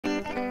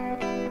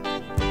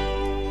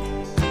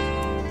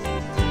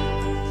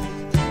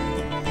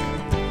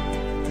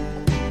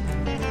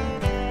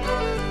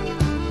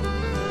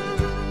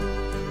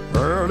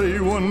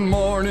One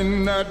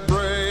morning at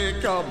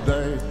break of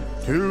day,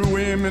 two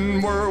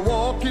women were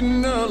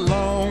walking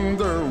along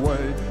their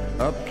way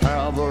up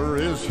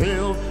Calvary's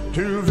hill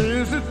to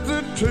visit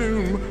the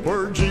tomb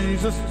where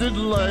Jesus did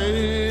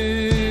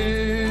lay.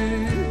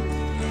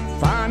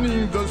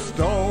 Finding the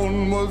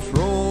stone was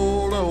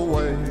rolled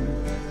away,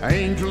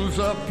 angels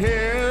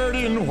appeared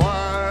in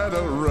white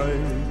array,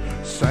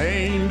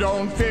 saying,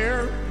 "Don't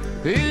fear,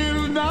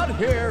 he's not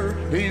here,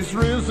 he's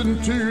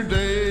risen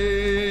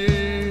today."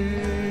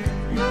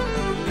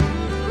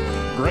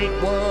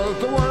 Great was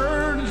the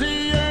words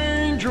the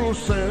angel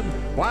said,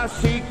 "Why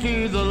seek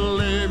ye the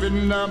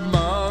living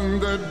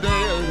among the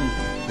dead?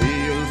 He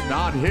is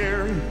not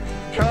here,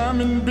 come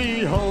and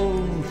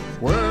behold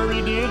where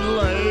he did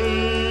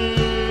lay."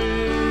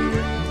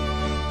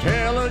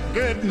 Tell the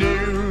good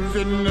news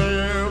in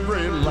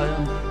every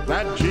land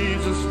that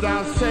Jesus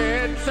now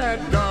sits at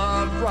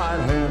God's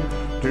right hand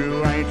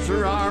to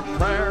answer our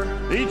prayer.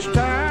 Each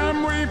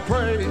time we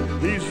pray,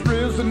 he's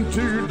risen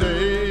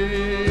today.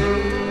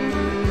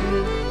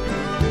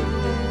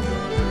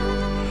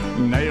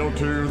 Nailed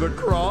to the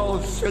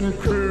cross and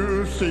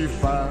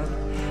crucified,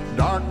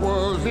 dark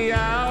was the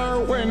hour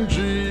when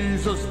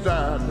Jesus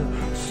died.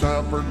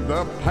 Suffered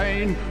the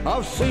pain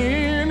of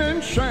sin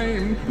and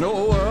shame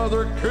no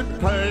other could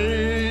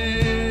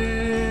pay.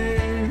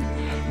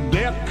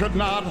 Death could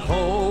not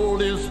hold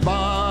his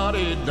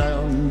body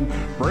down.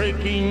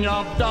 Breaking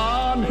of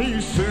dawn, he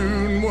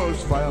soon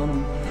was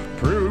found,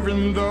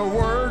 proving the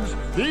words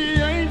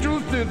the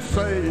angels did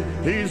say,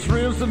 he's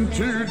risen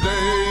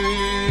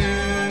today.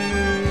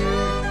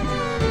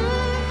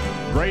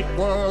 Great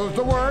was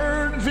the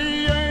words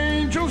the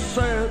angel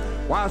said,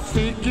 "Why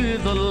seek ye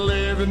the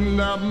living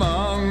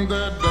among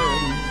the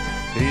dead?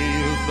 He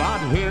is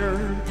not here,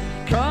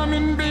 come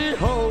and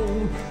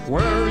behold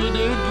where he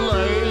did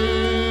lay."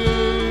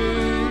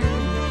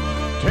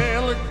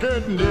 Tell the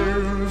good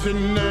news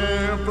in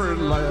every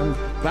land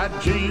that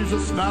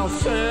Jesus now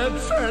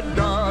sits at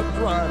God's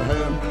right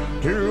hand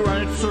to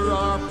answer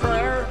our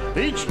prayer.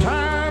 Each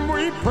time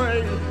we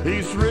pray,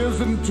 he's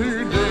risen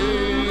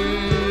today.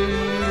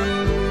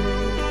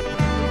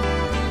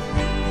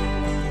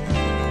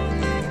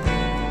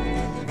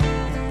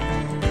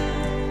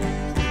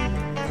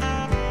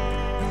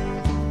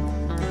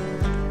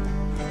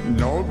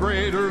 No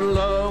greater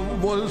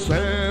love was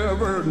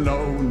ever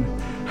known,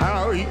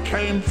 how he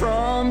came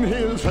from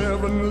his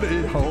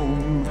heavenly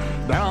home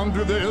down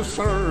to this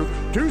earth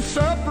to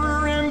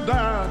suffer and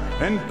die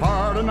and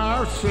pardon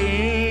our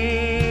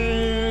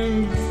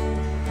sins.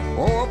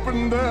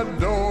 Open the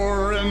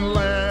door and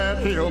let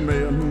him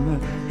in.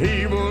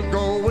 He will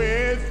go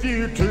with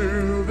you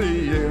to the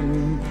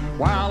end.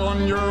 While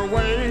on your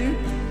way,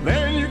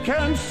 then you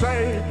can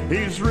say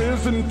he's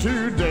risen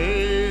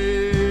today.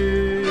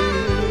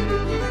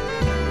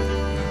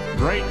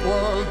 Great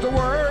was the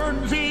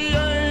words the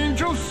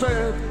angel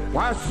said,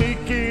 "Why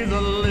seek ye the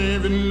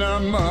living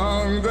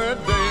among the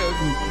dead?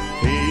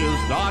 He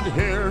is not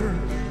here,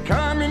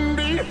 come and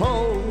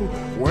behold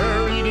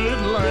where he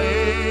did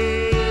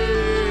lay."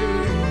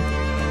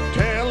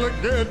 Tell the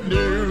good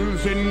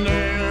news in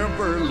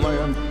every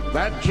land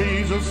that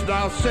Jesus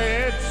now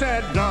sits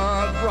at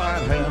God's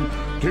right hand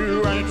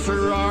to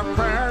answer our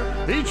prayer.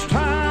 Each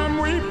time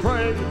we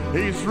pray,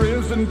 he's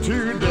risen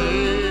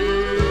today.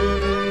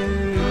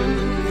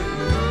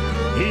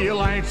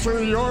 He'll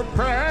answer your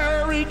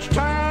prayer each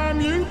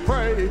time you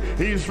pray.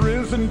 He's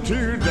risen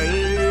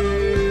today.